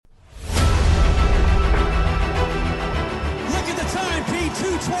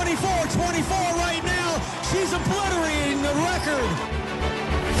record.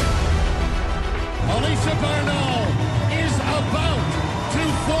 Alicia Barnall is about to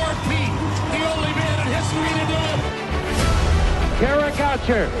four-peat, the only man in history to do it. Kara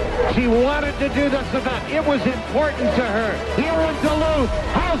Goucher, she wanted to do this event. It was important to her. Here in Duluth,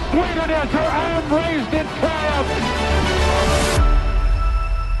 how sweet it is, her arm raised in triumph.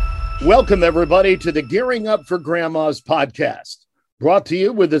 Welcome, everybody, to the Gearing Up for Grandma's podcast, brought to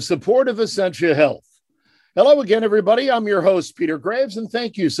you with the support of Essentia Health. Hello again, everybody. I'm your host, Peter Graves, and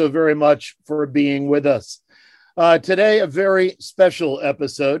thank you so very much for being with us. Today, a very special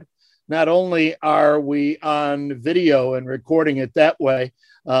episode. Not only are we on video and recording it that way,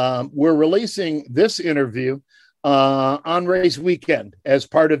 we're releasing this interview on race weekend as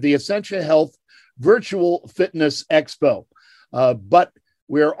part of the Essentia Health Virtual Fitness Expo. But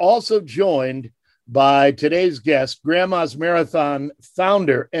we're also joined by today's guest, Grandma's Marathon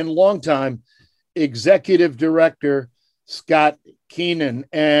founder and longtime executive director, Scott Keenan.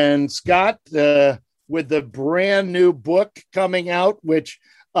 And Scott, with the brand new book coming out, which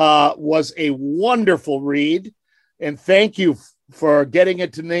was a wonderful read. And thank you for getting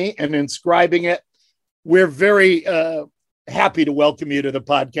it to me and inscribing it. We're very happy to welcome you to the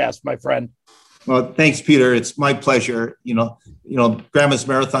podcast, my friend. Well, thanks, Peter. It's my pleasure. You know, Grandma's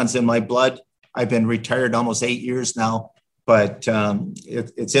Marathon's in my blood. I've been retired almost 8 years now, but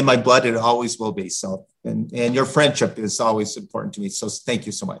it's in my blood. It always will be. So, and your friendship is always important to me. So thank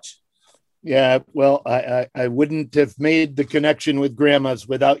you so much. Yeah, well, I wouldn't have made the connection with Grandma's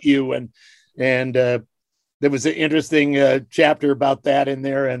without you. And there was an interesting chapter about that in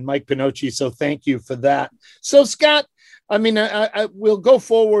there, and Mike Pinocchi. So thank you for that. So, Scott, I mean, I will go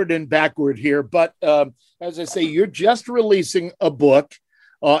forward and backward here. But as I say, you're just releasing a book.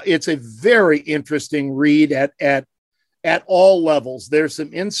 It's a very interesting read at all levels. There's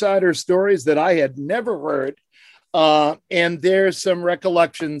some insider stories that I had never heard. And there's some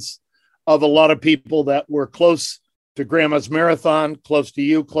recollections of a lot of people that were close to Grandma's Marathon, close to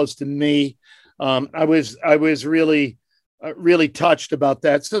you, close to me. I was really touched about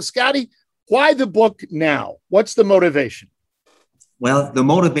that. So, Scotty, why the book now? What's the motivation? Well, the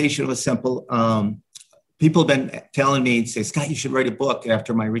motivation was simple. People have been telling me, say, Scott, you should write a book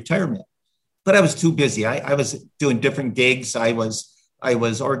after my retirement. But I was too busy. I was doing different gigs. I was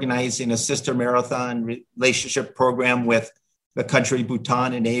organizing a sister marathon relationship program with the country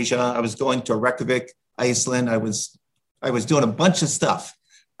Bhutan in Asia. I was going to Reykjavik, Iceland. I was doing a bunch of stuff.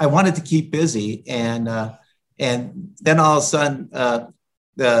 I wanted to keep busy, and then all of a sudden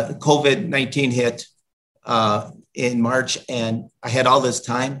the COVID-19 hit in March, and I had all this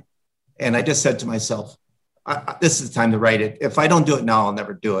time, and I just said to myself, "This is the time to write it. If I don't do it now, I'll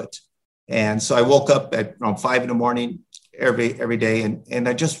never do it." And so I woke up at around 5 a.m. every day, and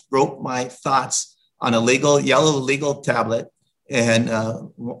I just wrote my thoughts on a yellow legal tablet. And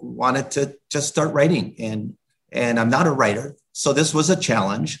wanted to just start writing. And I'm not a writer, so this was a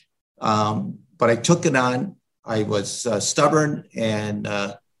challenge. But I took it on. I was stubborn, and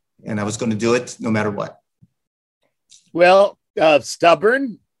I was going to do it no matter what. Well,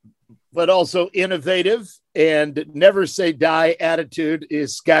 stubborn, but also innovative and never say die attitude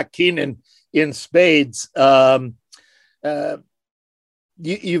is Scott Keenan in spades.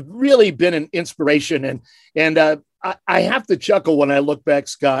 You've really been an inspiration, and I have to chuckle when I look back,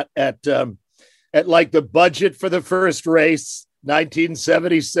 Scott, at like the budget for the first race,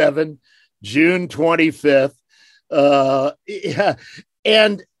 1977, June 25th. Yeah,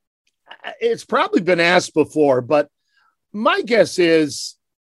 and it's probably been asked before, but my guess is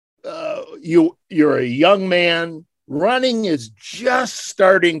you're a young man. Running is just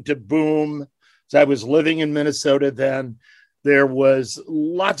starting to boom. So I was living in Minnesota then. There was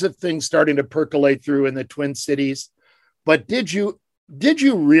lots of things starting to percolate through in the Twin Cities. But did you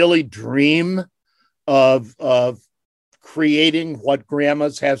really dream of creating what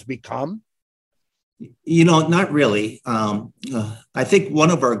Grandma's has become? You know, not really. I think one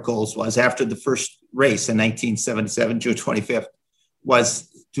of our goals was, after the first race in 1977, June 25th, was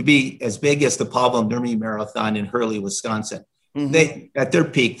to be as big as the Pablo Nurmi Marathon in Hurley, Wisconsin. Mm-hmm. At their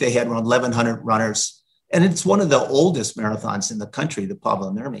peak, they had around 1,100 runners. And it's one of the oldest marathons in the country, the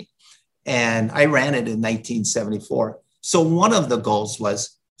Pablo Nurmi. And I ran it in 1974. So one of the goals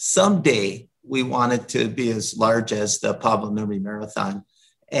was someday we wanted to be as large as the Pablo Nurmi Marathon.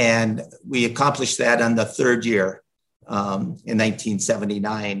 And we accomplished that on the third year. In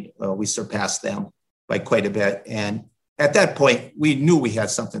 1979, we surpassed them by quite a bit. And at that point, we knew we had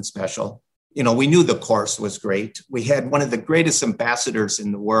something special. You know, we knew the course was great. We had one of the greatest ambassadors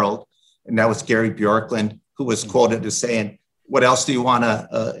in the world, and that was Gary Bjorklund, who was quoted as saying, "What else do you want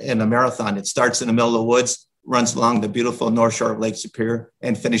in a marathon? It starts in the middle of the woods runs along the beautiful North Shore of Lake Superior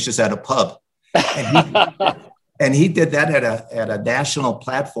and finishes at a pub. And he did that at a national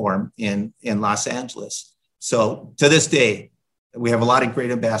platform in Los Angeles. So to this day, we have a lot of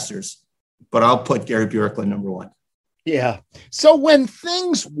great ambassadors, but I'll put Gary Bjorklund number one. Yeah. So when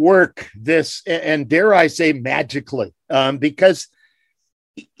things work this, and dare I say magically, because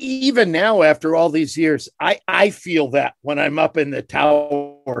even now, after all these years, I feel that when I'm up in the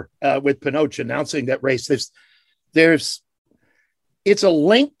tower with Pinoch announcing that race, it's a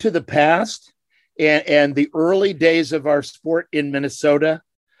link to the past and the early days of our sport in Minnesota.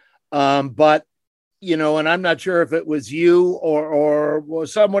 But, you know, and I'm not sure if it was you or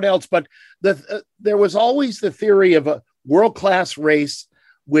someone else, but there was always the theory of a world-class race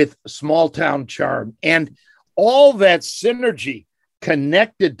with small town charm, and all that synergy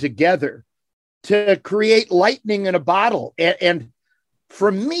connected together to create lightning in a bottle. And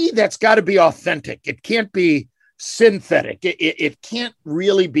for me, that's got to be authentic. It can't be synthetic. It can't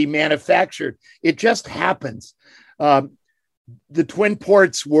really be manufactured. It just happens. The Twin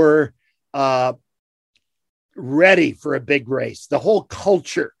Ports were ready for a big race. The whole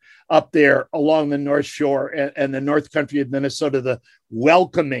culture up there along the North Shore and the North Country of Minnesota, the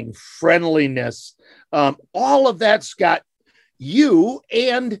welcoming, friendliness, all of that, Scott, you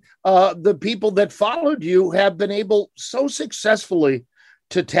and the people that followed you have been able so successfully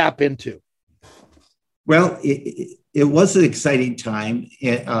to tap into. Well, it was an exciting time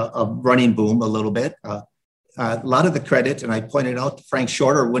of running boom a little bit. A lot of the credit, and I pointed out Frank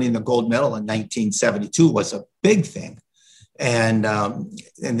Shorter winning the gold medal in 1972 was a big thing. And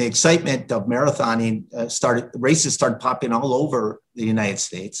the excitement of marathoning races started popping all over the United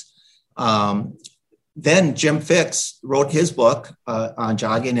States. Then Jim Fixx wrote his book on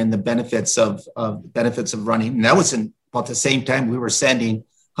jogging and the benefits of running. And that was in about the same time we were sending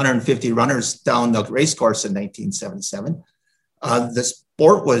 150 runners down the race course in 1977. The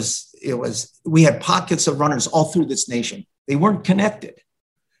sport we had pockets of runners all through this nation. They weren't connected.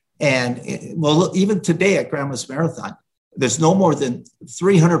 And even today at Grandma's Marathon, there's no more than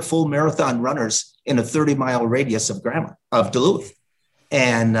 300 full marathon runners in a 30-mile radius of Duluth.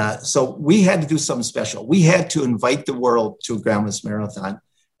 And so we had to do something special. We had to invite the world to Grandma's Marathon.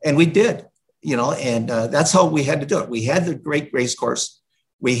 And we did, and that's how we had to do it. We had the great race course.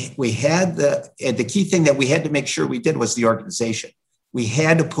 We had the key thing that we had to make sure we did was the organization. We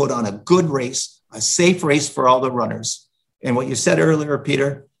had to put on a good race, a safe race for all the runners. And what you said earlier,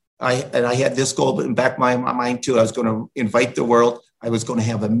 Peter, I had this goal in the back of my mind too. I was going to invite the world. I was going to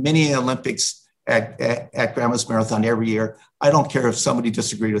have a mini Olympics at Grandma's Marathon every year. I don't care if somebody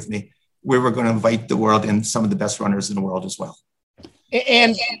disagreed with me. We were going to invite the world and some of the best runners in the world as well.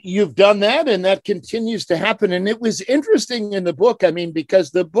 And you've done that, and that continues to happen. And it was interesting in the book,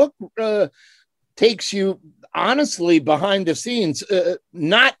 because the book takes you honestly behind the scenes.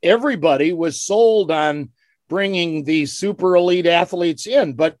 Not everybody was sold on bringing these super elite athletes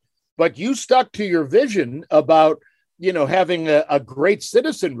in, but you stuck to your vision about, having a great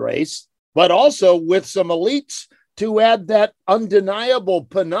citizen race, but also with some elites to add that undeniable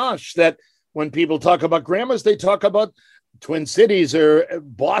panache that when people talk about Grandma's, they talk about Twin Cities or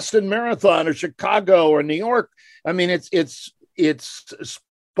Boston Marathon or Chicago or New York. It's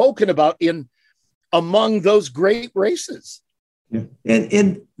spoken about among those great races. Yeah.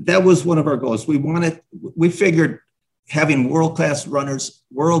 And that was one of our goals. We figured having world-class runners,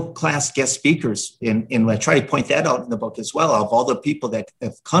 world-class guest speakers, and I try to point that out in the book as well, of all the people that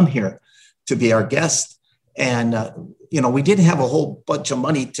have come here to be our guests. And, we didn't have a whole bunch of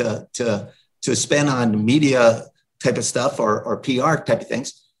money to spend on media type of stuff or PR type of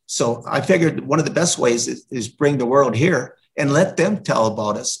things. So I figured one of the best ways is bring the world here and let them tell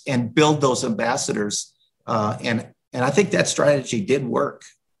about us and build those ambassadors. And I think that strategy did work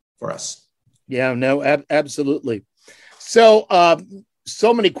for us. Yeah, no, absolutely. So,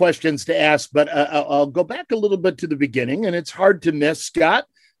 so many questions to ask, but I'll go back a little bit to the beginning, and it's hard to miss, Scott,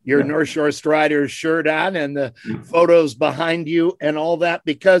 your North Shore Striders shirt on and the photos behind you and all that,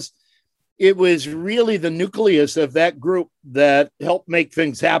 because it was really the nucleus of that group that helped make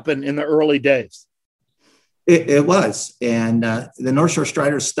things happen in the early days. It was. And the North Shore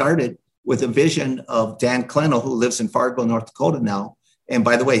Striders started with a vision of Dan Klenow, who lives in Fargo, North Dakota now. And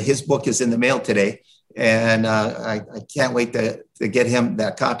by the way, his book is in the mail today. And I can't wait to get him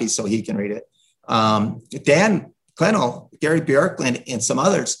that copy so he can read it. Dan Klenow, Gary Bjorklund, and some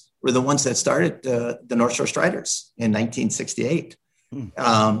others were the ones that started the North Shore Striders in 1968.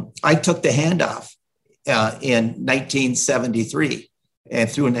 I took the handoff in 1973 and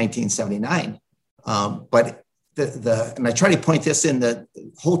through in 1979. But and I try to point this in the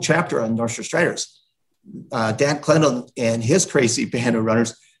whole chapter on North Shore Striders. Dan Clendon and his crazy band of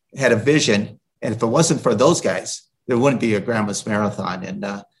runners had a vision. And if it wasn't for those guys, there wouldn't be a Grandma's Marathon.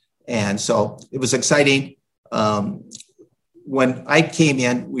 And so it was exciting. When I came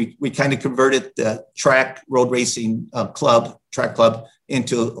in, we kind of converted the track road racing track club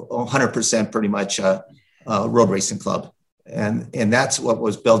into 100% pretty much a road racing club. And that's what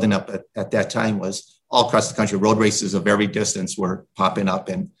was building up at that time, was all across the country, road races of every distance were popping up.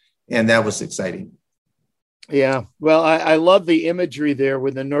 And that was exciting. Yeah. Well, I love the imagery there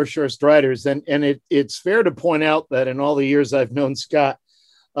with the North Shore Striders. And it's fair to point out that in all the years I've known Scott,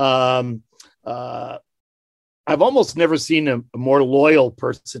 I've almost never seen a more loyal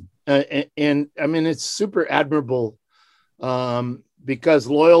person. And I mean, it's super admirable because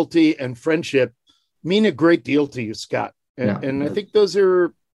loyalty and friendship mean a great deal to you, Scott. And I think those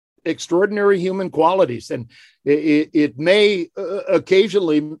are extraordinary human qualities. And it may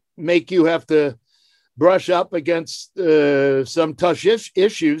occasionally make you have to brush up against some tough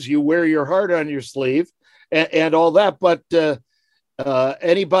issues. You wear your heart on your sleeve and all that. But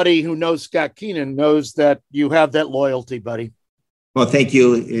anybody who knows Scott Keenan knows that you have that loyalty, buddy. Well, thank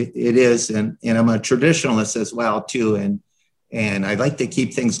you. It is. And I'm a traditionalist as well, too. And I like to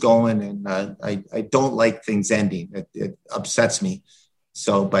keep things going. And I don't like things ending. It upsets me.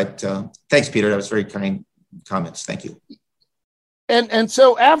 So, but thanks, Peter. That was very kind comments. Thank you. And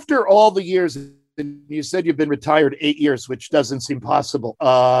so after all the years, you said you've been retired 8 years, which doesn't seem possible.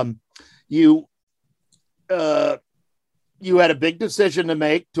 You had a big decision to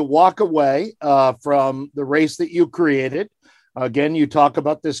make to walk away from the race that you created. Again, you talk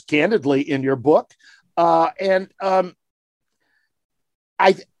about this candidly in your book. I'm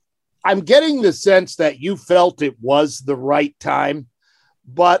getting the sense that you felt it was the right time,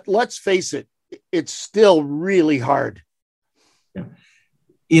 but let's face it, it's still really hard. Yeah.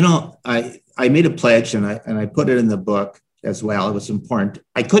 You know, I made a pledge and I put it in the book as well. It was important.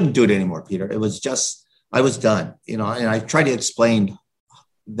 I couldn't do it anymore, Peter. It was just, I was done, you know, and I try to explain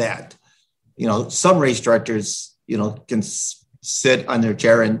that, you know, some race directors, you know, can sit on their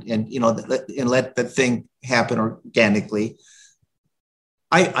chair and you know, and let the thing happen organically.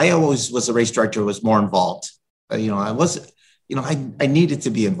 I always was a race director who was more involved. You know, I needed to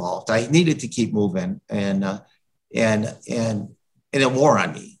be involved. I needed to keep moving and it wore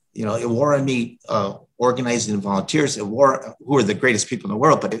on me. You know, it wore on me organizing volunteers. It wore, who are the greatest people in the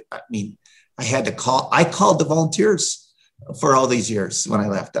world. But I called the volunteers for all these years when I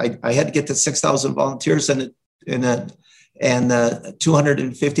left. I had to get to 6,000 volunteers and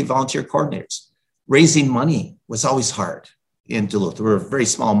 250 volunteer coordinators. Raising money was always hard in Duluth. We're a very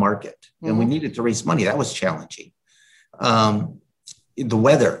small market and we needed to raise money. That was challenging. The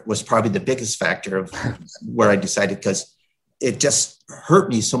weather was probably the biggest factor of where I decided, because it just hurt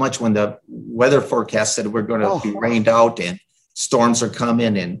me so much when the weather forecast said we're going to be rained out and storms are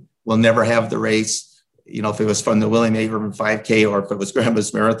coming and we'll never have the race. You know, if it was from the William Averman 5K or if it was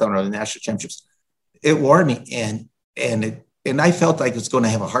Grandma's Marathon or the national championships, it wore me. And I felt like I was going to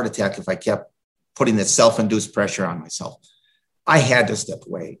have a heart attack if I kept putting this self-induced pressure on myself. I had to step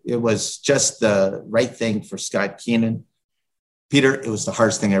away. It was just the right thing for Scott Keenan. Peter, it was the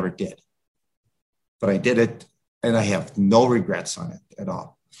hardest thing I ever did, but I did it. And I have no regrets on it at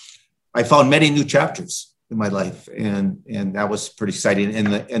all. I found many new chapters in my life, and that was pretty exciting.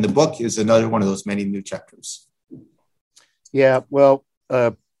 And the book is another one of those many new chapters. Yeah, well,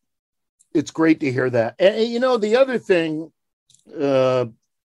 it's great to hear that. And you know, the other thing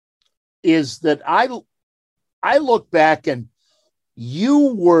is that I look back and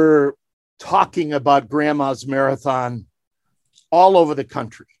you were talking about Grandma's Marathon all over the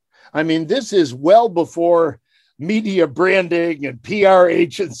country. I mean, this is well before media branding and PR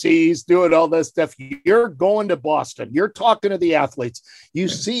agencies doing all this stuff. You're going to Boston. You're talking to the athletes. You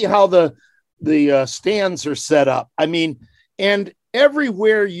see how the stands are set up. I mean, and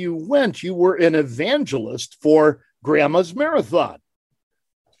everywhere you went, you were an evangelist for Grandma's Marathon.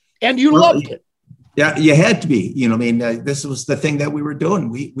 And you loved it. Yeah, you had to be. You know, I mean, this was the thing that we were doing.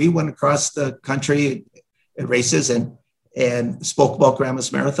 We went across the country at races and spoke about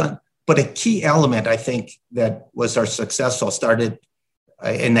Grandma's Marathon. But a key element, I think, that was our successful started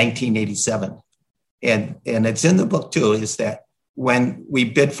in 1987. And it's in the book, too, is that when we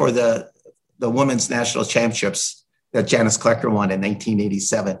bid for the Women's National Championships that Janice Klecker won in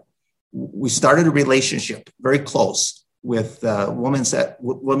 1987, we started a relationship very close with women's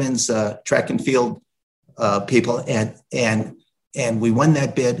track and field people. And we won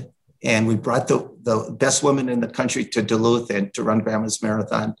that bid. And we brought the best women in the country to Duluth and to run Grandma's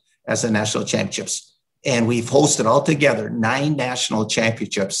Marathon as the national championships. And we've hosted altogether 9 national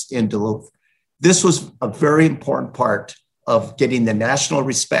championships in Duluth. this was a very important part of getting the national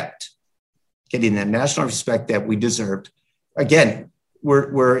respect that we deserved. Again,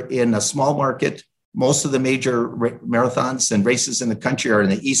 we're in a small market. Most of the major marathons and races in the country are in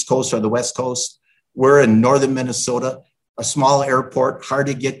the East Coast or the West Coast. We're in northern Minnesota, a small airport, hard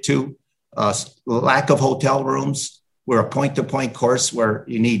to get to, lack of hotel rooms. We're a point-to-point course where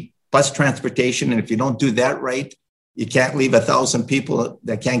you need bus transportation. And if you don't do that right, you can't leave 1,000 people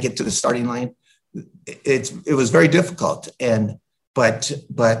that can't get to the starting line. It was very difficult. But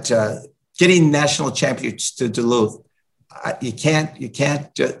getting national champions to Duluth, you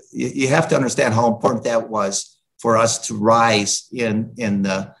have to understand how important that was for us to rise in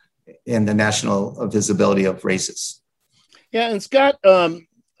the national visibility of races. Yeah, and Scott,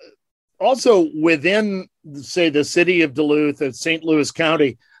 also within, say, the city of Duluth and St. Louis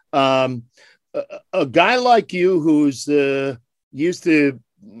County, a guy like you who's used to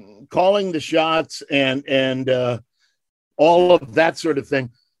calling the shots and all of that sort of thing,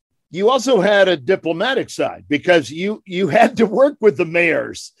 you also had a diplomatic side because you had to work with the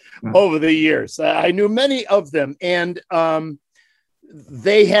mayors over the years. I knew many of them, and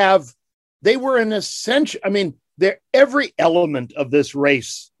they were an essential. I mean, every element of this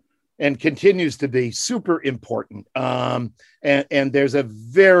race and continues to be super important. And there's a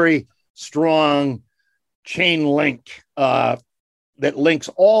very strong chain link that links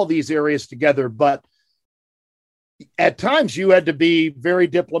all these areas together. But at times you had to be very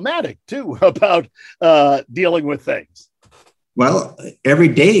diplomatic too about dealing with things. Well, every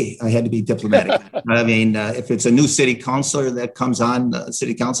day I had to be diplomatic. I mean, if it's a new city councilor that comes on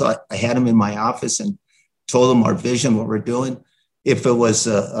city council, I had him in my office and told him our vision, what we're doing. If it was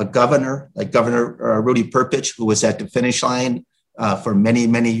a governor, like Governor Rudy Perpich, who was at the finish line for many,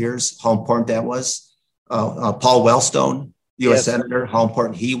 many years, how important that was. Paul Wellstone, U.S. Senator, how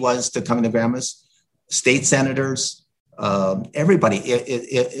important he was to coming to Grandma's. State senators, everybody.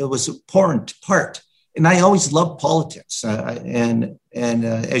 It was an important part. And I always loved politics. And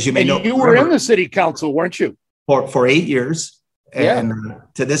as you may know, you were in the city council, weren't you? For 8 years. And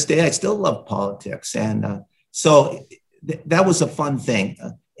to this day, I still love politics. And so that was a fun thing.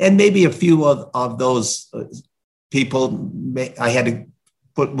 And maybe a few of those people I had to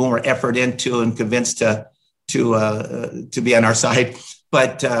put more effort into and convince to be on our side.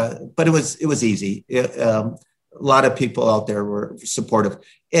 But it was easy. A lot of people out there were supportive.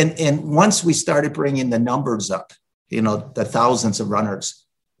 And once we started bringing the numbers up, the thousands of runners,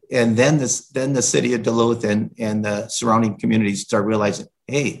 and then the city of Duluth and the surrounding communities start realizing,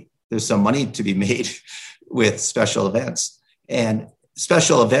 hey, there's some money to be made with special events. And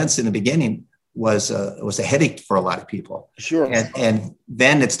special events in the beginning was a headache for a lot of people. Sure. And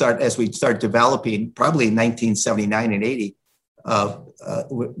then as we start developing, probably in 1979 and 80,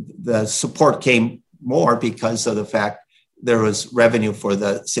 the support came more because of the fact there was revenue for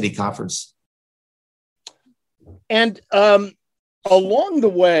the city coffers. And along the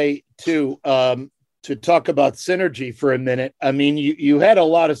way to talk about synergy for a minute, I mean, you had a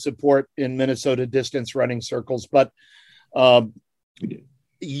lot of support in Minnesota distance running circles, but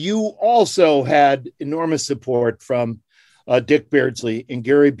you also had enormous support from Dick Beardsley and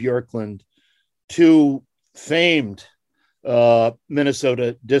Gary Bjorklund, two famed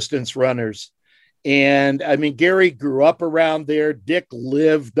Minnesota distance runners. And I mean, Gary grew up around there. Dick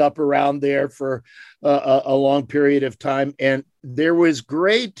lived up around there for a long period of time. And there was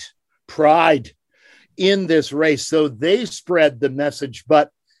great pride in this race. So they spread the message. But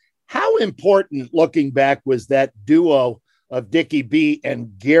how important, looking back, was that duo of Dickie B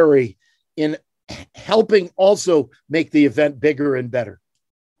and Gary in helping also make the event bigger and better?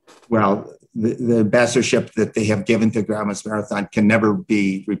 Well, the ambassadorship that they have given to Grandma's Marathon can never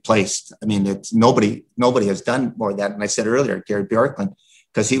be replaced. I mean, it's nobody has done more of that. And I said earlier, Gary Bjorklund,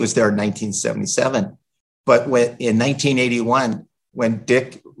 because he was there in 1977. But in 1981, when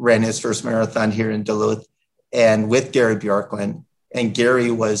Dick ran his first marathon here in Duluth and with Gary Bjorklund, and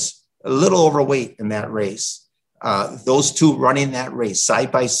Gary was a little overweight in that race, those two running that race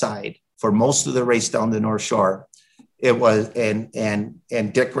side by side for most of the race down the North Shore, it was, and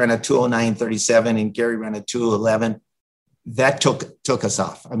Dick ran a 2:09:37 and Gary ran a 2:11. That took us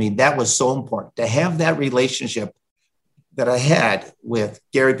off. I mean, that was so important to have that relationship that I had with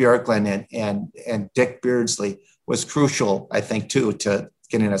Gary Bjorklund and Dick Beardsley was crucial, I think, too, to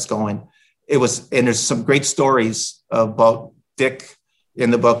getting us going. It was, and there's some great stories about Dick in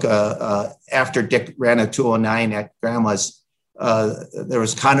the book. After Dick ran a 2:09 at Grandma's, there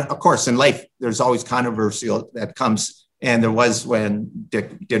was of course, in life, there's always controversy that comes. And there was when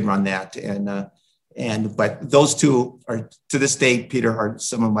Dick did run that. But those two are, to this day, Peter, are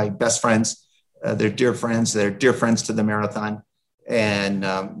some of my best friends. They're dear friends. They're dear friends to the marathon. And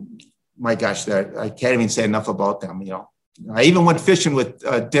my gosh, I can't even say enough about them. I even went fishing with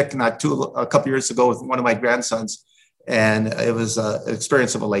Dick a couple years ago with one of my grandsons, and it was an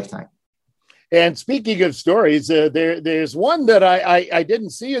experience of a lifetime. And speaking of stories, there's one that I didn't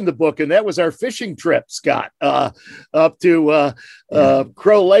see in the book, and that was our fishing trip, Scott, up to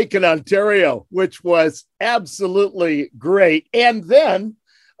Crow Lake in Ontario, which was absolutely great. And then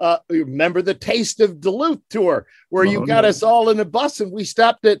remember the Taste of Duluth tour, where you got us all in a bus, and we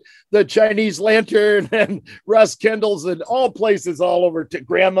stopped at the Chinese Lantern and Russ Kendall's and all places all over to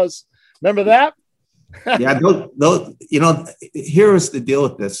Grandma's. Remember that? Yeah, those, here's the deal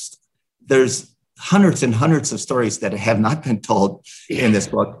with this. There's hundreds and hundreds of stories that have not been told in this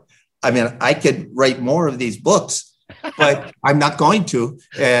book. I mean, I could write more of these books, but I'm not going to.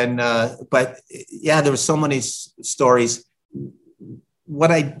 And but yeah, there were so many stories.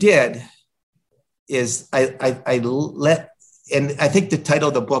 What I did is I let, and I think the title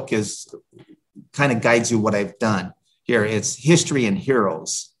of the book is kind of guides you what I've done here. It's History and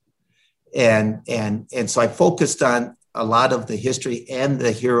Heroes. And so I focused on a lot of the history and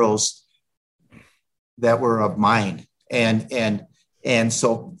the heroes that were of mine. And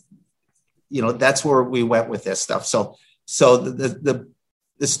so, that's where we went with this stuff. So the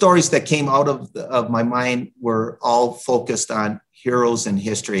stories that came out of my mind were all focused on heroes and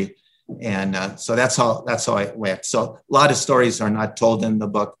history. And so that's how I went. So a lot of stories are not told in the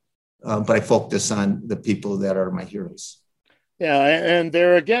book, but I focus on the people that are my heroes. Yeah. And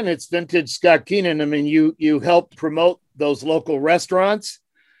there again, it's vintage Scott Keenan. I mean, you helped promote those local restaurants.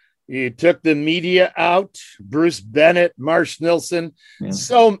 You took the media out, Bruce Bennett, Marsh Nilsson,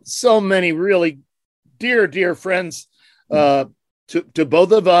 so many really dear friends to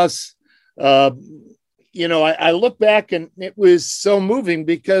both of us. I look back and it was so moving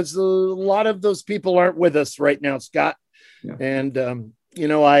because a lot of those people aren't with us right now, Scott. Yeah. And,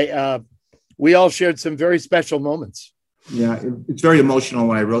 we all shared some very special moments. Yeah, it's very emotional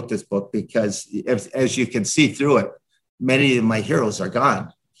when I wrote this book because as you can see through it, many of my heroes are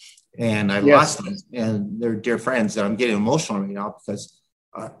gone. And I lost them, and they're dear friends. And I'm getting emotional right now because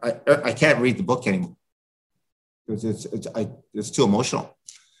I can't read the book anymore because it's too emotional.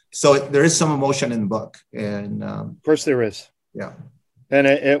 So there is some emotion in the book, and of course there is. Yeah, and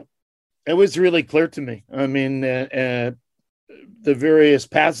it was really clear to me. I mean, the various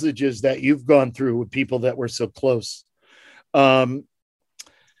passages that you've gone through with people that were so close. So,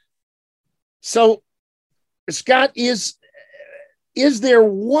 Scott, is there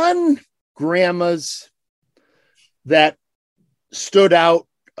one Grandma's that stood out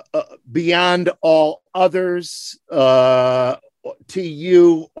beyond all others to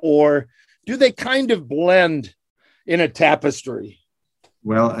you, or do they kind of blend in a tapestry?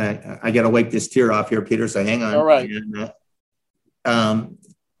 Well, I got to wipe this tear off here, Peter, so hang on. All right. And,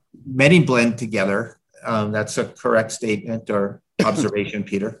 many blend together. That's a correct statement or observation,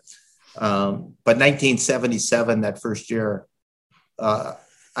 Peter. But 1977, that first year, I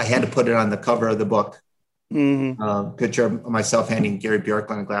had to put it on the cover of the book. Mm-hmm. Picture of myself handing Gary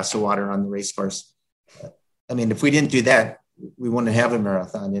Bjorklund a glass of water on the race course. I mean, if we didn't do that, we wouldn't have a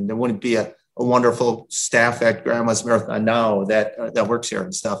marathon, and there wouldn't be a wonderful staff at Grandma's Marathon now that works here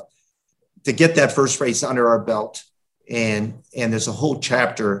and stuff. To get that first race under our belt, and there's a whole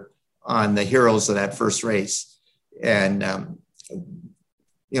chapter on the heroes of that first race, and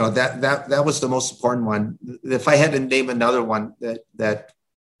that was the most important one. If I had to name another one that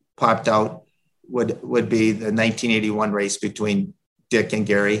popped out, would be the 1981 race between Dick and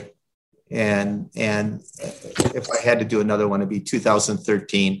Gary, and if I had to do another one, it'd be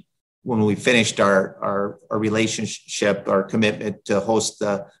 2013 when we finished our relationship, our commitment to host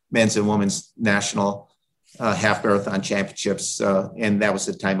the men's and women's national half marathon championships, and that was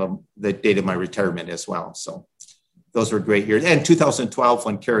the date of my retirement as well. So those were great years. And 2012,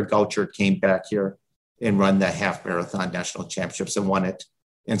 when Kara Goucher came back here and run the half marathon national championships and won it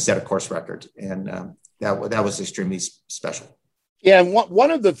and set a course record. And that was extremely special. Yeah. And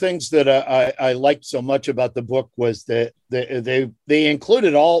one of the things that I liked so much about the book was that they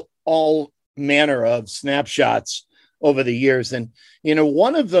included all manner of snapshots over the years. And,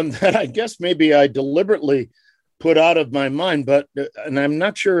 one of them that I guess maybe I deliberately put out of my mind, and I'm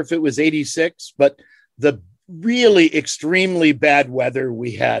not sure if it was 86, but the really extremely bad weather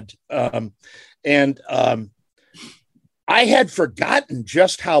we had. I had forgotten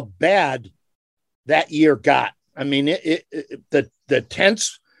just how bad that year got. I mean, the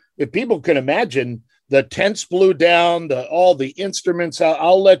tents, if people can imagine, the tents blew down, all the instruments.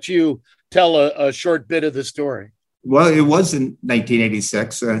 I'll let you tell a short bit of the story. Well, it was in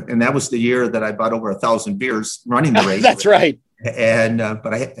 1986, and that was the year that I bought over 1,000 beers running the race. That's right. And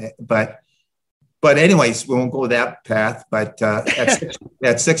but anyways, we won't go that path. But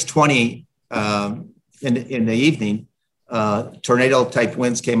at 6:20 in the evening, tornado type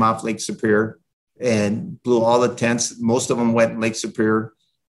winds came off Lake Superior and blew all the tents. Most of them went in Lake Superior.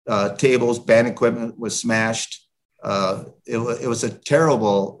 Tables, band equipment was smashed. It was a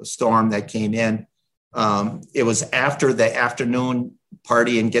terrible storm that came in. It was after the afternoon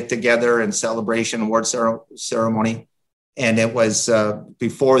party and get together and celebration award ceremony. And it was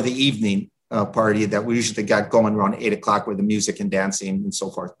before the evening party that we usually got going around 8:00 with the music and dancing and so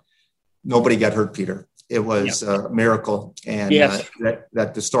forth. Nobody got hurt, Peter. It was a miracle. And yes.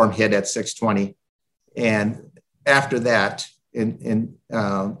 That the storm hit at 6:20. And after that, in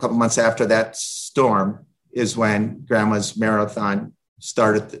a couple months after that storm is when Grandma's Marathon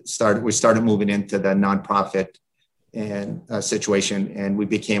started. We started moving into the nonprofit and situation, and we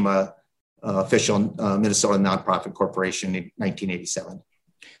became a official Minnesota nonprofit corporation in 1987.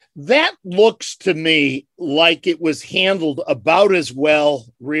 That looks to me like it was handled about as well,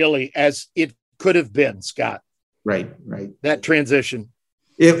 really, as it could have been, Scott. Right. That transition.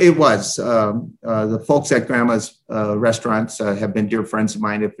 It was. The folks at Grandma's restaurants have been dear friends of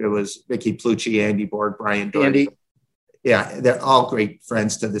mine. If it was Vicky Plucci, Andy Borg, Brian Doherty. Andy. Yeah, they're all great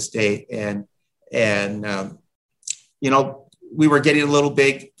friends to this day. And we were getting a little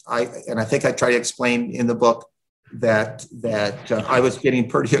big. I think I try to explain in the book that I was getting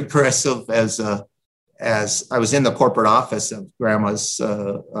pretty aggressive as I was in the corporate office of Grandma's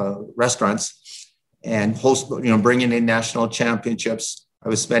restaurants and bringing in national championships. I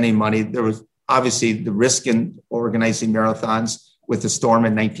was spending money. There was obviously the risk in organizing marathons with the storm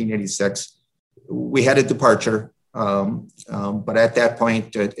in 1986. We had a departure. But at that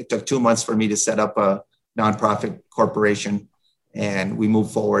point, it took 2 months for me to set up a nonprofit corporation, and we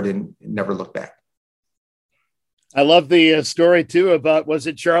moved forward and never looked back. I love the story too about, was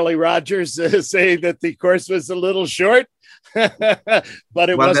it Charlie Rogers saying that the course was a little short, but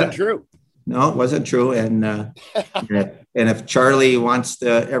it wasn't true. No, it wasn't true. And and if Charlie wants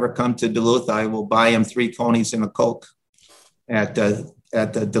to ever come to Duluth, I will buy him 3 Conies and a Coke at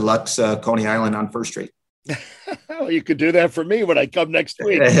the Deluxe Coney Island on First Street. Well, you could do that for me when I come next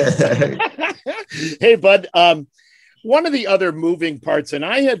week. Hey, bud, one of the other moving parts, and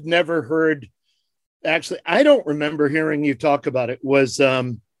I had never heard, actually, I don't remember hearing you talk about it, was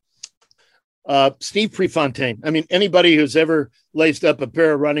Steve Prefontaine. I mean, anybody who's ever laced up a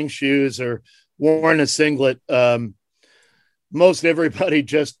pair of running shoes or worn a singlet, most everybody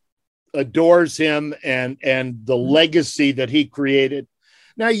just adores him and the legacy that he created.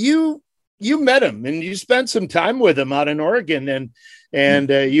 Now, you met him and you spent some time with him out in Oregon, and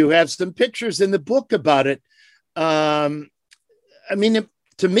you have some pictures in the book about it. I mean,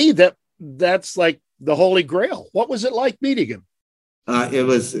 to me, that's like the Holy Grail. What was it like meeting him? It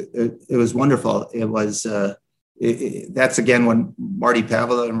was wonderful. It was that's again when Marty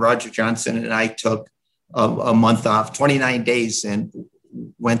Pavela and Roger Johnson and I took a month off, 29 days, and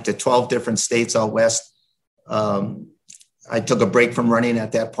went to 12 different states out west. I took a break from running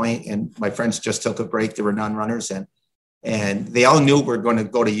at that point, and my friends just took a break. They were non-runners, and they all knew we were going to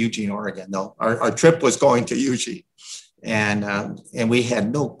go to Eugene, Oregon. Though our trip was going to Eugene, and we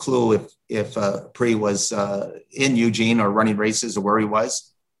had no clue if Pre was in Eugene or running races or where he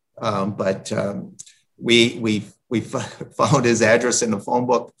was. But we found his address in the phone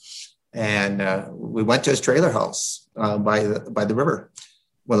book, and we went to his trailer house by the river.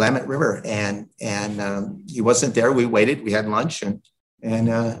 Willamette River, and he wasn't there. We waited. We had lunch,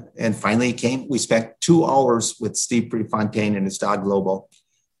 and finally he came. We spent 2 hours with Steve Prefontaine and his dog Lobo.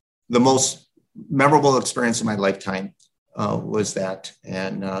 The most memorable experience of my lifetime was that,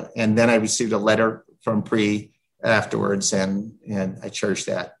 and then I received a letter from Pre afterwards, and I cherish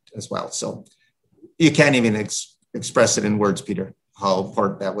that as well. So you can't even express it in words, Peter, how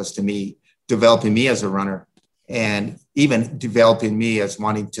important that was to me, developing me as a runner, and even developing me as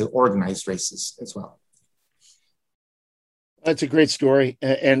wanting to organize races as well. That's a great story.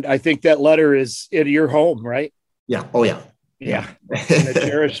 And I think that letter is in your home, right? Yeah. Oh, yeah. Yeah. In a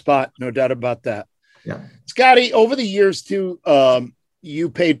cherished spot. No doubt about that. Yeah. Scotty, over the years too, you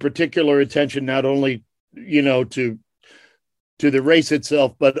paid particular attention, not only, to the race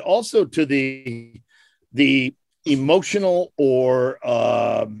itself, but also to the emotional or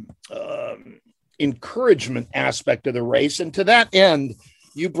encouragement aspect of the race. And to that end,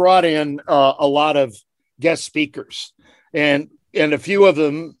 you brought in a lot of guest speakers, and a few of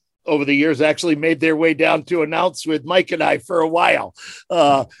them over the years actually made their way down to announce with Mike and I for a while.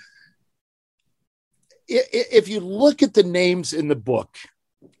 if you look at the names in the book,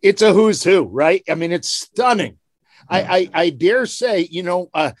 it's a who's who, right? I mean, it's stunning. I dare say,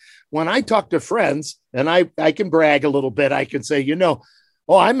 when I talk to friends, and I can brag a little bit, I can say,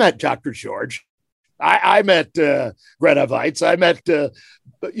 I met Dr. George. I met Greta Weitz. I met,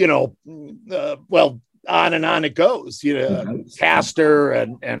 well, on and on it goes, Castor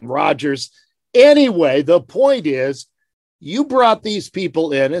and Rogers. Anyway, the point is, you brought these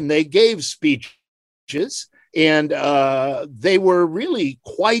people in and they gave speeches, and they were really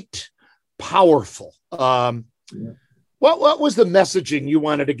quite powerful. What was the messaging you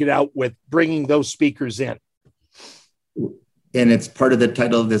wanted to get out with bringing those speakers in? And it's part of the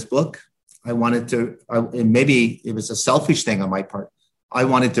title of this book. I wanted to, and maybe it was a selfish thing on my part, I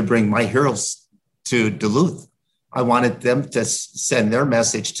wanted to bring my heroes to Duluth. I wanted them to send their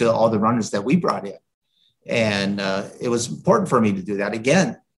message to all the runners that we brought in. And it was important for me to do that.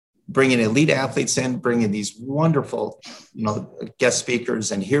 Again, bringing elite athletes in, bringing these wonderful, guest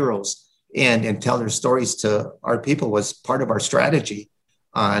speakers and heroes and tell their stories to our people was part of our strategy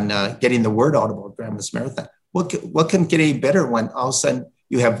on getting the word out about Grandma's Marathon. What can get any better when all of a sudden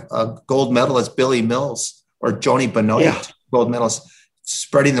you have a gold medalist, Billy Mills, or Joni Benoit, gold medalist,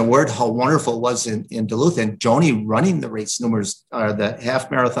 spreading the word how wonderful it was in Duluth, and Joni running the race the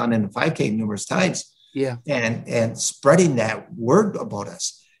half marathon and the 5K numerous times. Yeah. And spreading that word about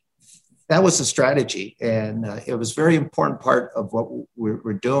us. That was the strategy. And it was very important part of what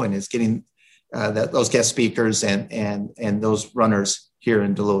we're doing is getting those guest speakers and those runners here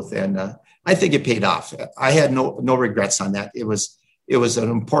in Duluth. And I think it paid off. I had no regrets on that. It was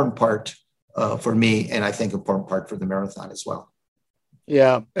an important part for me, and I think important part for the marathon as well.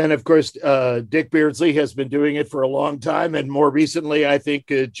 Yeah. And of course, Dick Beardsley has been doing it for a long time. And more recently, I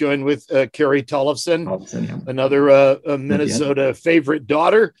think, joined with Carrie Tollefson, another Minnesota favorite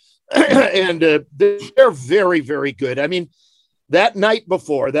daughter. And they're very, very good. I mean, that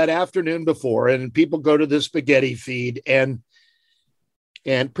afternoon before, and people go to the spaghetti feed, and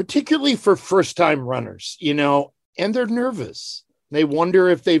particularly for first-time runners, and they're nervous. They wonder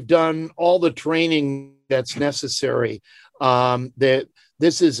if they've done all the training that's necessary. That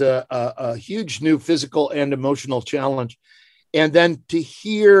this is a huge new physical and emotional challenge. And then to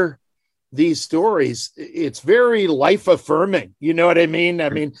hear these stories, it's very life affirming. You know what I mean? I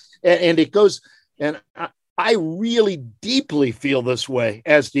mean, and it goes, and I really deeply feel this way,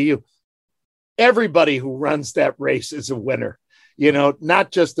 as do you. Everybody who runs that race is a winner,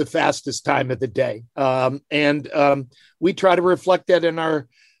 not just the fastest time of the day. And we try to reflect that in our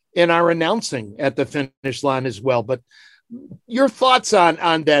announcing at the finish line as well. But your thoughts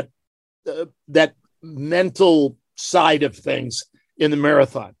on that mental side of things in the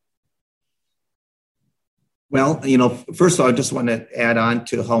marathon? Well, first of all, I just want to add on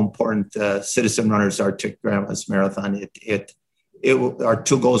to how important citizen runners are to Grandma's Marathon. Our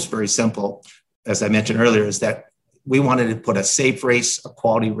two goals are very simple. As I mentioned earlier, is that we wanted to put a safe race, a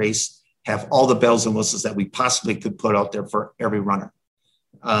quality race, have all the bells and whistles that we possibly could put out there for every runner.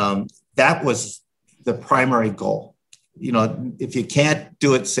 That was the primary goal. If you can't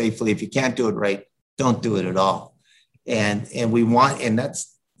do it safely, if you can't do it right, don't do it at all. And we want, and that's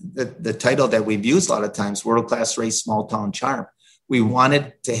the title that we've used a lot of times, world-class race, small town charm. We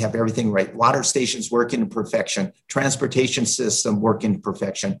wanted to have everything right. Water stations working to perfection, transportation system working to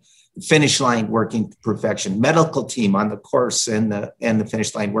perfection, finish line working to perfection, medical team on the course and the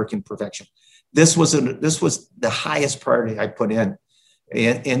finish line working to perfection. This was the highest priority I put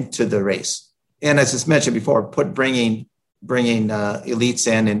into the race. And as I mentioned before, bringing elites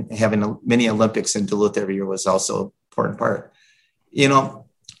in and having a mini Olympics in Duluth every year was also an important part.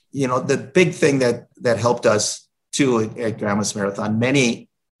 The big thing that helped us too at Grandma's Marathon, many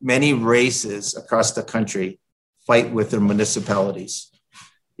races across the country fight with their municipalities.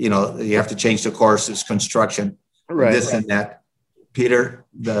 You have to change the courses, construction, and that. Peter,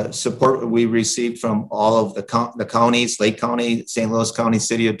 the support we received from all of the counties, Lake County, St. Louis County,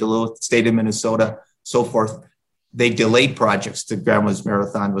 City of Duluth, State of Minnesota, so forth, they delayed projects till Grandma's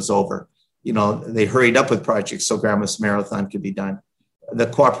Marathon was over. They hurried up with projects so Grandma's Marathon could be done. The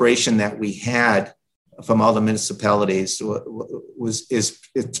cooperation that we had from all the municipalities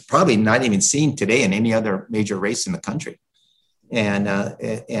it's probably not even seen today in any other major race in the country. And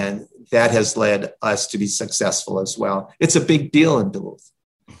that has led us to be successful as well. It's a big deal in Duluth,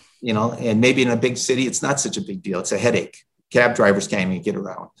 and maybe in a big city, it's not such a big deal. It's a headache. Cab drivers can't even get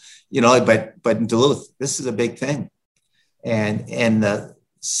around, but in Duluth, this is a big thing. And the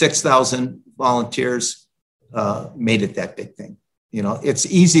 6,000 volunteers made it that big thing. It's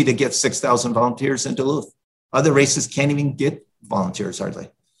easy to get 6,000 volunteers in Duluth. Other races can't even get volunteers hardly.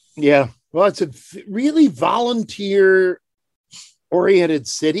 Yeah. Well, it's a really volunteer-oriented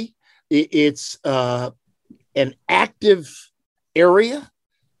city. It's an active area.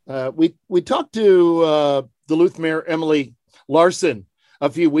 We talked to Duluth Mayor Emily Larson a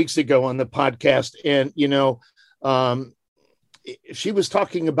few weeks ago on the podcast, and she was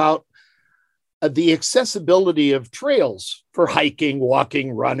talking about the accessibility of trails for hiking,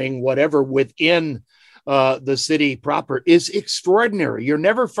 walking, running, whatever within the city proper is extraordinary. You're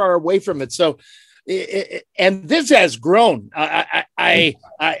never far away from it. So, and this has grown.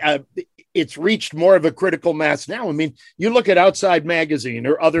 It's reached more of a critical mass now. I mean, you look at Outside Magazine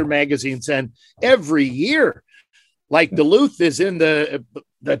or other magazines, and every year, like Duluth is in the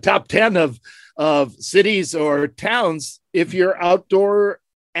top 10 of cities or towns. If you're outdoor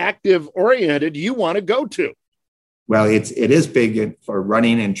active oriented, you want to go to. Well, it is big for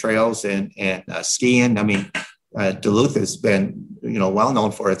running and trails and skiing. I mean, Duluth has been, well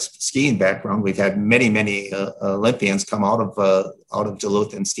known for its skiing background. We've had many Olympians come out of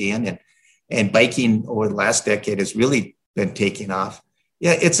Duluth and skiing, and biking over the last decade has really been taking off.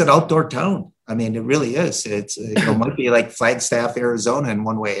 Yeah, it's an outdoor town. I mean, it really is. It might be like Flagstaff, Arizona in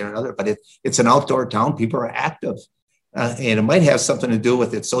one way or another, but it's an outdoor town. People are active. And it might have something to do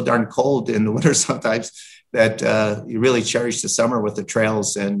with it's so darn cold in the winter sometimes that you really cherish the summer with the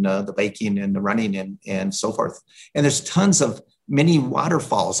trails and the biking and the running and so forth. And there's tons of mini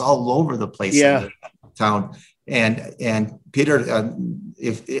waterfalls all over the place in the town. And Peter,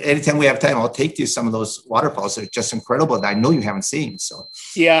 if anytime we have time, I'll take you some of those waterfalls. They're just incredible that I know you haven't seen. So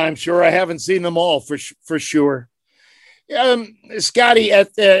yeah, I'm sure I haven't seen them all for sure. Scotty,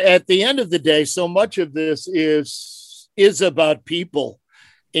 at the end of the day, so much of this is about people,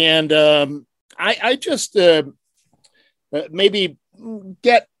 and I just maybe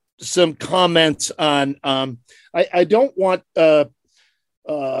get some comments on. I don't want to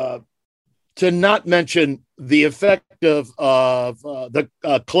not mention the effect of the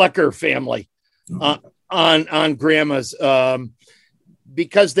Klecker family on grandmas,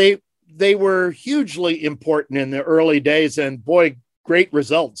 because they were hugely important in the early days, and boy, great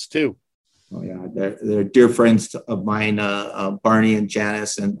results too. Oh yeah, they're dear friends of mine, Barney and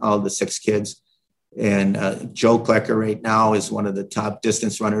Janice, and all the 6 kids. And Joe Klecker right now is one of the top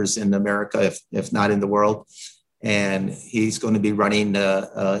distance runners in America, if not in the world. And he's going to be running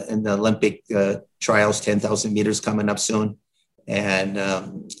in the Olympic trials, 10,000 meters coming up soon. And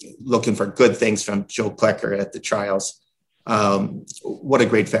looking for good things from Joe Klecker at the trials. What a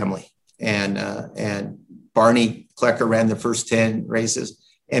great family. And Barney Klecker ran the first 10 races.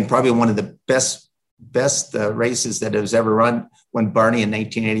 And probably one of the best races that has ever run, when Barney in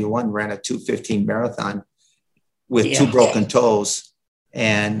 1981 ran a 2:15 marathon with 2 broken toes.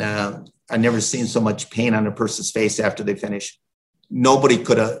 And I never seen so much pain on a person's face after they finished. Nobody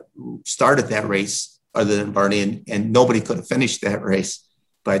could have started that race other than Barney, and nobody could have finished that race,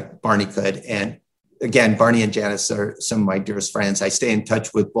 but Barney could. And again, Barney and Janice are some of my dearest friends. I stay in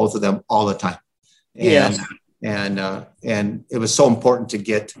touch with both of them all the time. And it was so important to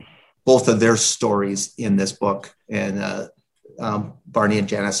get both of their stories in this book. And Barney and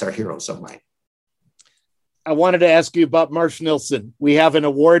Janice are heroes of mine. I wanted to ask you about Marsh Nilsson. We have an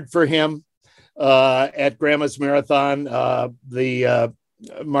award for him at Grandma's Marathon, the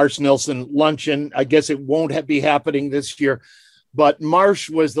Marsh Nilsson Luncheon. I guess it won't be happening this year, but Marsh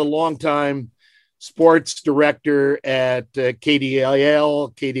was the longtime sports director at KDLH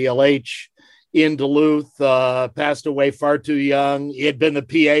in Duluth, passed away far too young. He had been the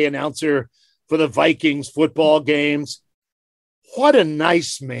PA announcer for the Vikings football games. What a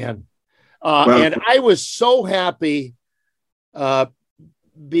nice man. And I was so happy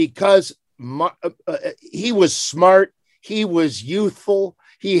because he was smart. He was youthful.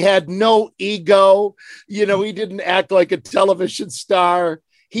 He had no ego. He didn't act like a television star.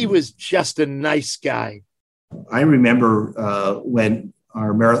 He was just a nice guy. I remember when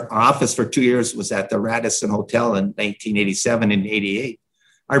our office for 2 years was at the Radisson Hotel in 1987 and 88.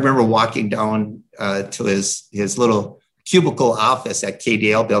 I remember walking down to his little cubicle office at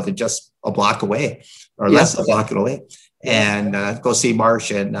KDL building just a block away, or less than a block away, and go see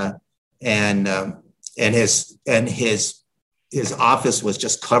Marsh, and his office was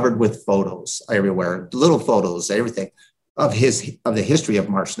just covered with photos everywhere, little photos, everything of the history of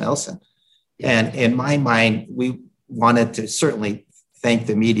Marsh Nilsson. And in my mind, we wanted to certainly thank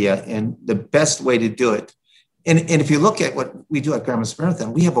the media, and the best way to do it. And if you look at what we do at Grandma's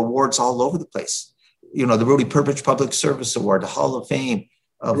Marathon, we have awards all over the place. The Rudy Perpich Public Service Award, the Hall of Fame,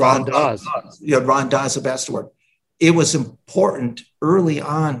 Ron Dawes, Ron Dawes, the Best Award. It was important early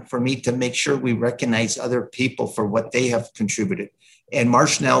on for me to make sure we recognize other people for what they have contributed. And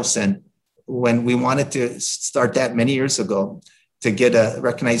Marsh Nilsson when we wanted to start that many years ago to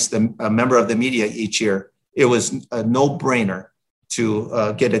recognize a member of the media each year, it was a no-brainer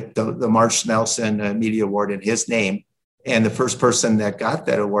to get it the Marsh Nelson Media Award in his name. And the first person that got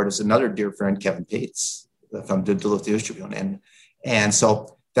that award is another dear friend, Kevin Pates from the Duluth News Tribune. And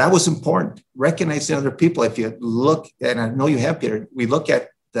so that was important, recognizing other people. If you look, and I know you have, Peter, we look at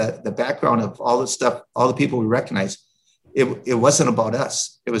the background of all the stuff, all the people we recognize, it wasn't about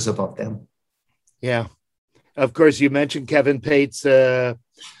us. It was about them. Yeah. Of course, you mentioned Kevin Pates,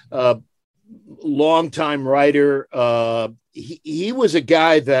 longtime writer. He was a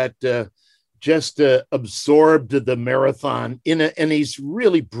guy that just absorbed the marathon and he's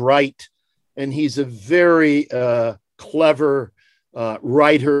really bright, and he's a very clever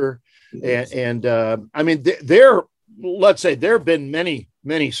writer. And I mean, let's say there have been many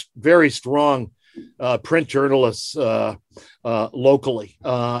very strong print journalists locally.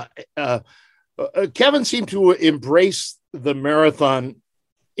 Kevin seemed to embrace the marathon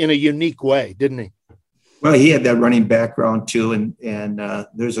in a unique way, didn't he? Well, he had that running background too, and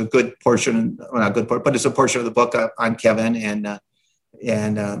there's a good portion, well, not a good part, but it's a portion of the book on Kevin, and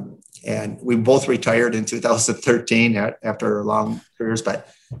we both retired in 2013 after long careers.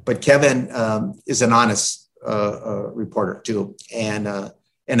 But Kevin is an honest reporter too, and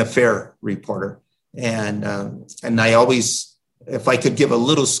a fair reporter, and I always, if I could give a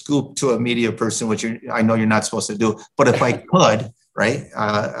little scoop to a media person, which I know you're not supposed to do, but if I could. Right.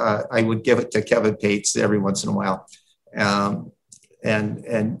 I would give it to Kevin Pates every once in a while.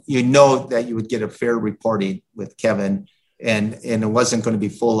 And you know that you would get a fair reporting with Kevin, and it wasn't going to be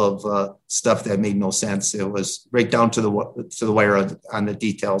full of stuff that made no sense. It was right down to the wire on the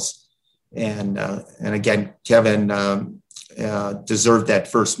details. And again, Kevin deserved that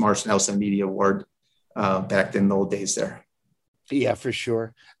first Marsh Nelson Media Award back in the old days there. Yeah, for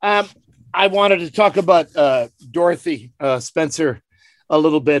sure. I wanted to talk about Dorothy Spencer a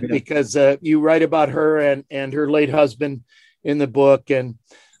little bit, because you write about her and her late husband in the book, and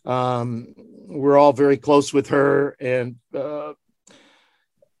we're all very close with her. And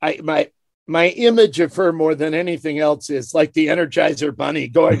my image of her more than anything else is like the Energizer Bunny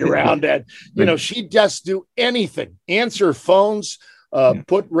going around, and she just do anything, answer phones,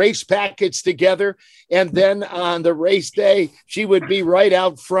 put race packets together. And then on the race day, she would be right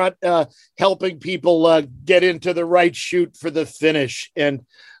out front, helping people get into the right chute for the finish. And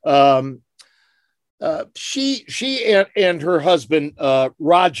she and her husband,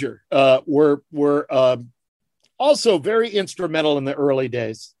 Roger, were also very instrumental in the early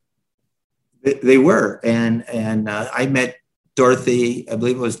days. They were. And I met Dorothy, I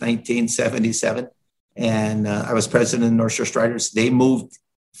believe it was 1977. And I was president of North Shore Striders. They moved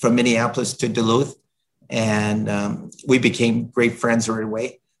from Minneapolis to Duluth, and we became great friends right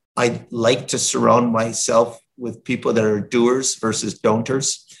away. I like to surround myself with people that are doers versus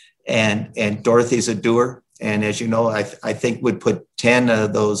don'ters, and Dorothy's a doer. And as you know, I think would put 10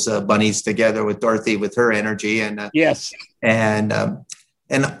 of those bunnies together with Dorothy, with her energy. And yes, and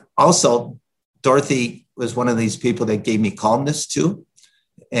also Dorothy was one of these people that gave me calmness too,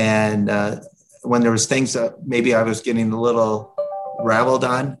 and when there was things that maybe I was getting a little raveled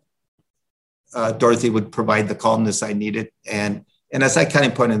on, Dorothy would provide the calmness I needed. And as I kind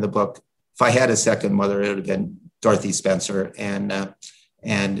of put in the book, if I had a second mother, it would have been Dorothy Spencer.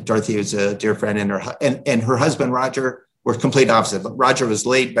 And Dorothy was a dear friend, and her husband, Roger, were complete opposite. Roger was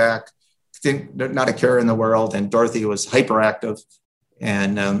laid back, not a care in the world. And Dorothy was hyperactive.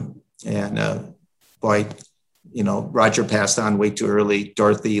 And boy, Roger passed on way too early.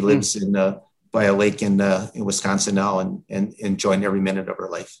 Dorothy lives by a lake in Wisconsin now, and enjoying every minute of her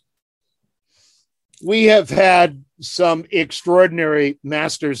life. We have had some extraordinary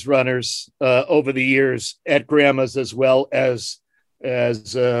masters runners over the years at Grandma's, as well as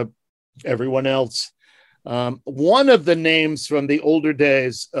everyone else. One of the names from the older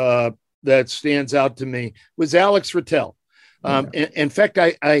days that stands out to me was Alex Rattel. In fact,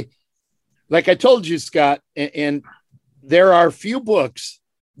 I like I told you, Scott, and there are few books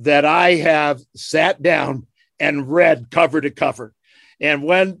that I have sat down and read cover to cover. And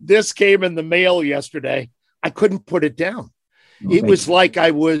when this came in the mail yesterday, I couldn't put it down. It was like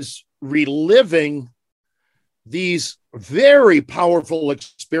I was reliving these very powerful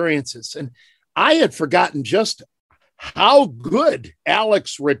experiences. And I had forgotten just how good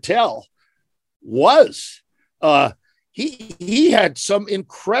Alex Rattel was. He had some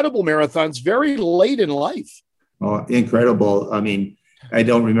incredible marathons very late in life. Oh, incredible. I mean, I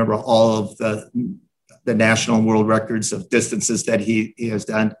don't remember all of the national and world records of distances that he has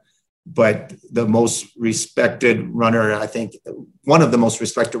done, but the most respected runner, I think one of the most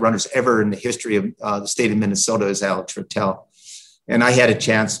respected runners ever in the history of the state of Minnesota is Alex Rattel. And I had a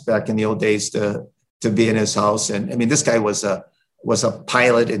chance back in the old days to be in his house. And I mean, this guy was a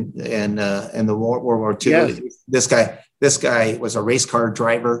pilot in the World War II. Yeah. This guy was a race car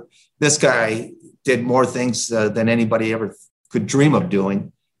driver. This guy did more things than anybody ever could dream of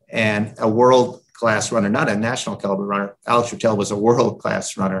doing. And a world-class runner, not a national caliber runner. Alex Rattel was a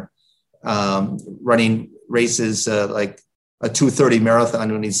world-class runner, running races like a 2:30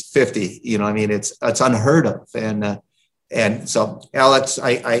 marathon when he's 50. You know, I mean, it's unheard of. And so Alex,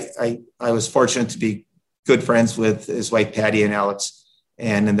 I was fortunate to be good friends with his wife, Patty, and Alex.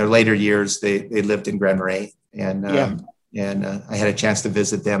 And in their later years, they lived in Grand Marais. And I had a chance to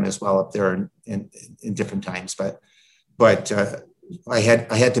visit them as well up there in different times. But I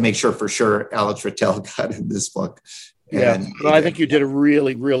had to make sure for sure Alex Rattel got in this book. Yeah, well, I think you did a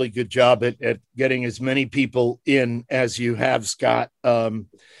really, really good job at getting as many people in as you have, Scott. And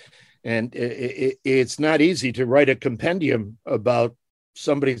it's not easy to write a compendium about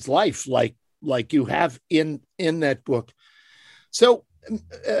somebody's life like you have in that book. So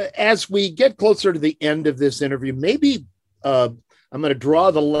as we get closer to the end of this interview, maybe I'm going to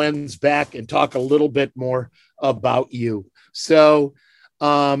draw the lens back and talk a little bit more about you. So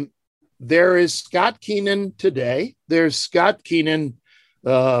there is Scott Keenan today. There's Scott Keenan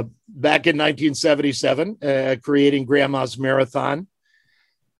back in 1977, creating Grandma's Marathon.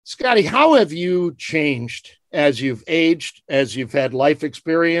 Scotty, how have you changed as you've aged, as you've had life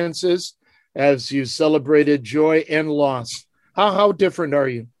experiences, as you celebrated joy and loss? How different are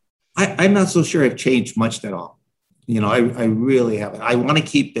you? I'm not so sure I've changed much at all. You know, I really haven't. I want to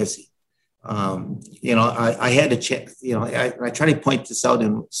keep busy. You know, I had to I try to point this out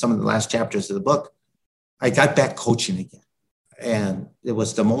in some of the last chapters of the book. I got back coaching again, and it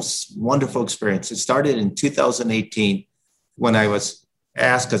was the most wonderful experience. It started in 2018 when I was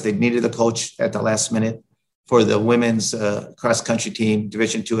asked, because they needed a coach at the last minute for the women's cross country team,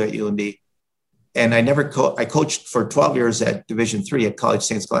 Division II at UMD. And I coached for 12 years at Division III at College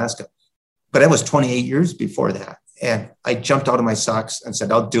St. Scholastica, but that was 28 years before that. And I jumped out of my socks and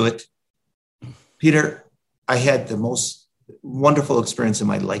said, I'll do it. Peter, I had the most wonderful experience in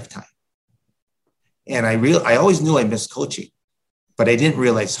my lifetime. And I always knew I missed coaching, but I didn't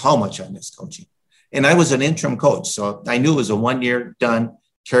realize how much I missed coaching. And I was an interim coach. So I knew it was a 1 year done,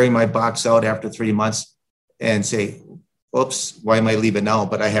 carry my box out after 3 months and say, oops, why am I leaving now?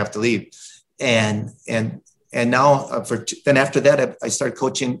 But I have to leave. And now then after that, I started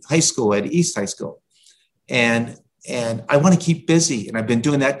coaching high school at East High School. And I want to keep busy. And I've been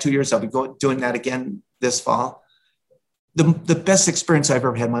doing that 2 years. I'll be doing that again this fall. The best experience I've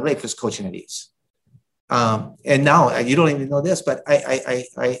ever had in my life was coaching at East. And now you don't even know this, but I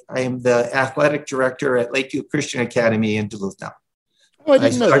am the athletic director at Lakeview Christian Academy in Duluth now. Oh, I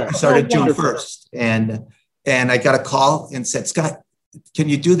didn't know that. I started June 1st, and I got a call and said, Scott, can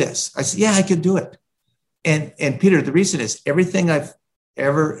you do this? I said, yeah, I can do it. And Peter, the reason is everything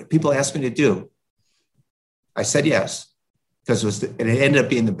people asked me to do, I said yes, because it ended up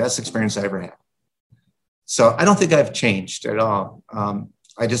being the best experience I ever had. So I don't think I've changed at all.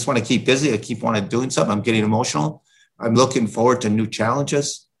 I just want to keep busy. I keep wanting doing something. I'm getting emotional. I'm looking forward to new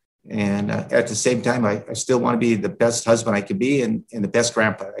challenges. And at the same time, I still want to be the best husband I could be and the best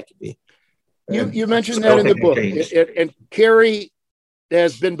grandpa I could be. You mentioned that in the book. And Carrie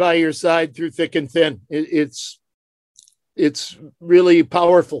has been by your side through thick and thin. It's really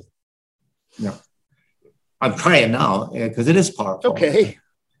powerful. Yeah. I'm crying now because it is powerful. Okay.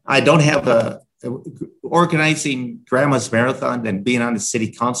 I don't have organizing Grandma's Marathon and being on the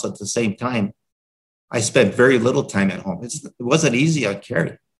city council at the same time. I spent very little time at home. It wasn't easy on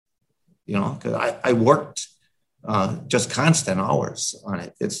Carrie, you know, because I worked just constant hours on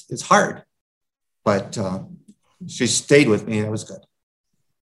it. It's hard, but she stayed with me. That was good.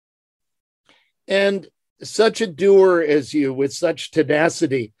 And such a doer as you, with such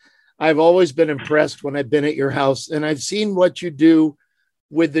tenacity, I've always been impressed when I've been at your house, and I've seen what you do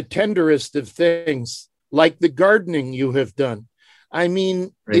with the tenderest of things, like the gardening you have done. I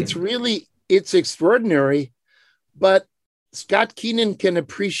mean, It's extraordinary, but Scott Keenan can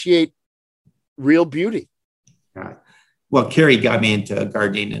appreciate real beauty. Well, Carrie got me into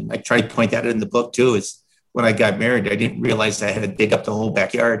gardening, and I try to point that out in the book too, is when I got married, I didn't realize I had to dig up the whole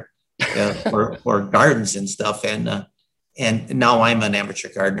backyard for gardens and stuff. And now I'm an amateur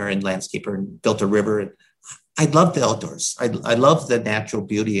gardener and landscaper and built a river. And I love the outdoors. I love the natural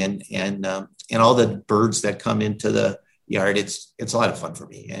beauty and all the birds that come into the yard. It's a lot of fun for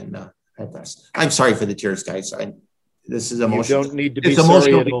me. And I'm sorry for the tears, guys. This is emotional. You don't need to be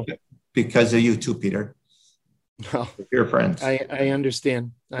sorry at all. because of you too, Peter. Well, your friends. I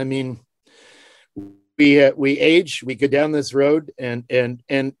understand. I mean, we age, we go down this road, and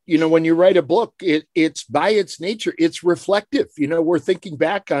when you write a book, it's by its nature, it's reflective. We're thinking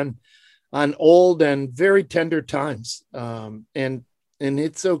back on old and very tender times, and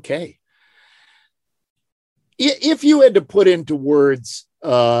it's okay. If you had to put into words,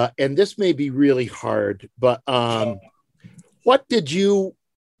 and this may be really hard, but what did you,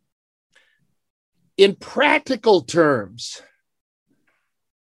 in practical terms,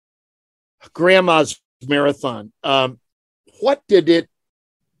 Grandma's Marathon, what did it,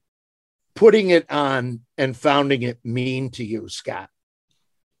 putting it on and founding it, mean to you, Scott?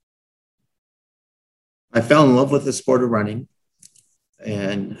 I fell in love with the sport of running,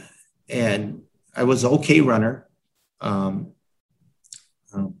 and I was an okay runner, but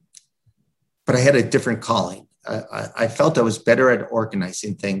I had a different calling. I felt I was better at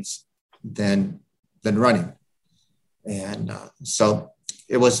organizing things than running, and so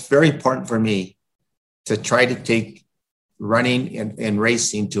it was very important for me to try to take running and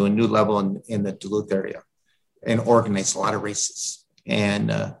racing to a new level in the Duluth area, and organize a lot of races,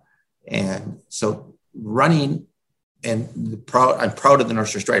 and so running. And I'm proud of the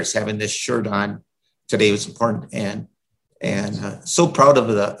Northern Striders having this shirt on today was important, and so proud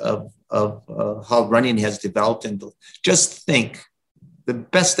of how running has developed. And just think, the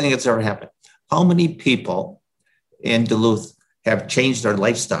best thing that's ever happened. How many people in Duluth have changed their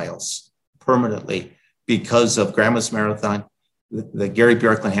lifestyles permanently because of Grandma's Marathon, the Gary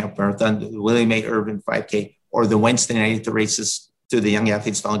Bjorklund Half Marathon, the William A. Irvin 5K, or the Wednesday night at the races through the Young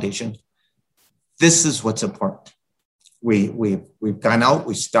Athletes Foundation? This is what's important. We've gone out,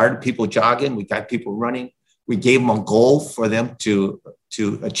 we started people jogging, we got people running, we gave them a goal for them to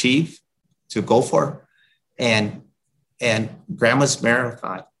achieve, to go for, and Grandma's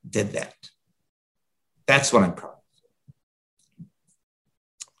Marathon did that. That's what I'm proud of.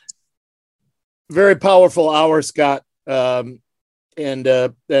 Very powerful hour, Scott, and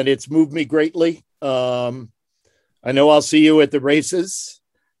it's moved me greatly. I know I'll see you at the races.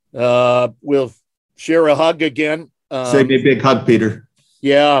 We'll share a hug again. Send me a big hug, Peter.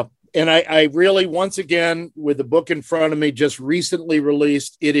 Yeah. And I really, once again, with the book in front of me, just recently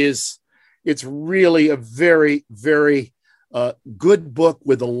released, it's really a very, very good book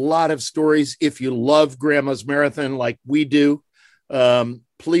with a lot of stories. If you love Grandma's Marathon like we do,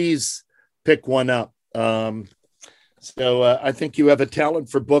 please pick one up. So I think you have a talent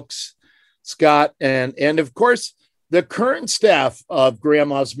for books, Scott. And of course, the current staff of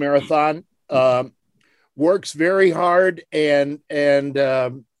Grandma's Marathon works very hard, and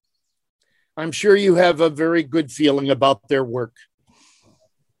I'm sure you have a very good feeling about their work.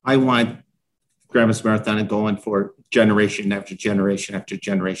 I want Grandma's Marathon to go on for generation after generation after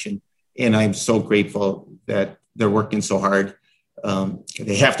generation, and I'm so grateful that they're working so hard.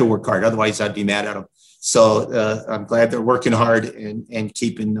 They have to work hard, otherwise I'd be mad at them. So I'm glad they're working hard and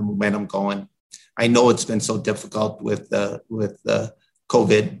keeping the momentum going. I know it's been so difficult with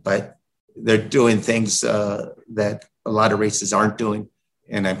COVID, but they're doing things that a lot of races aren't doing,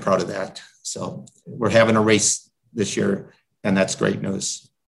 and I'm proud of that. So we're having a race this year, and that's great news.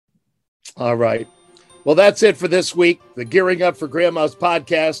 All right. Well, that's it for this week. The Gearing Up for Grandma's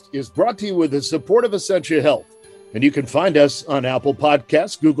podcast is brought to you with the support of Essentia Health, and you can find us on Apple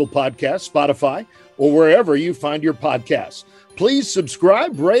Podcasts, Google Podcasts, Spotify, or wherever you find your podcasts. Please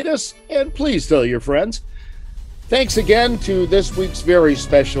subscribe, rate us, and please tell your friends. Thanks again to this week's very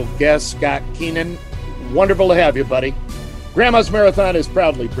special guest, Scott Keenan. Wonderful to have you, buddy. Grandma's Marathon is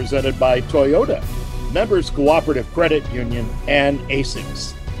proudly presented by Toyota, Members Cooperative Credit Union, and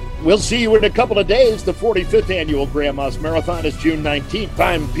ASICS. We'll see you in a couple of days. The 45th annual Grandma's Marathon is June 19th.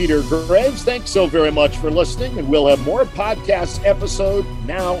 I'm Peter Graves. Thanks so very much for listening, and we'll have more podcast episodes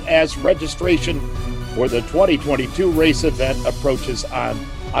now as registration for the 2022 race event approaches on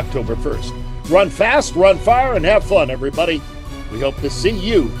October 1st. Run fast, run far, and have fun, everybody. We hope to see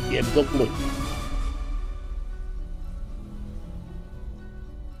you in Duluth.